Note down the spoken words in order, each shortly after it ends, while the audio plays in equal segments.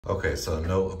Okay, so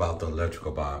note about the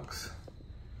electrical box.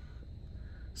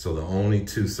 So the only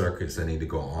two circuits that need to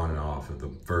go on and off are the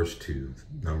first two,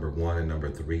 number 1 and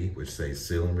number 3, which say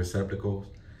ceiling receptacles.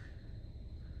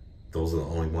 Those are the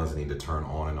only ones that need to turn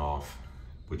on and off,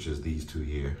 which is these two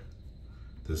here,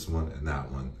 this one and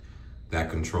that one.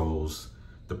 That controls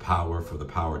the power for the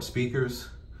powered speakers.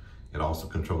 It also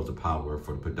controls the power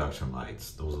for the production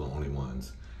lights. Those are the only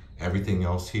ones. Everything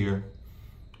else here,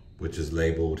 which is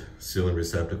labeled ceiling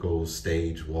receptacles,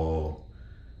 stage wall,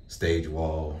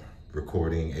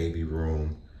 recording, AV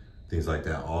room, things like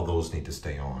that, all those need to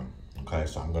stay on. Okay,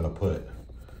 so I'm gonna put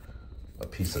a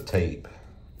piece of tape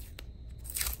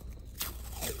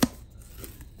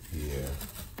here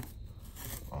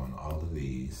on all of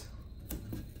these.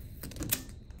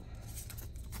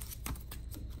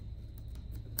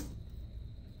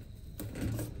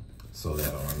 So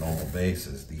that on a normal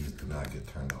basis, these do not get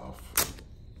turned off.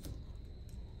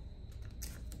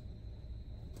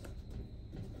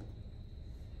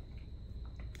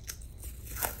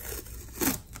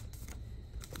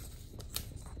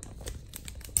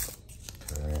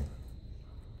 Okay,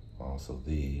 also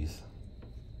these.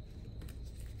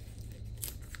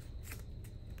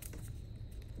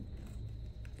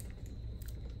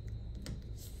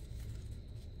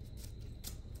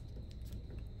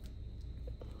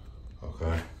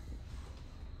 Okay,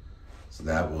 so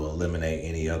that will eliminate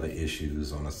any other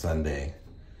issues on a Sunday.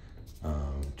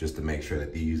 Just to make sure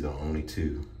that these are only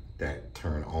two that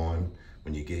turn on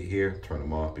when you get here. Turn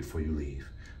them off before you leave.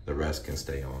 The rest can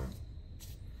stay on.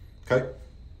 Okay.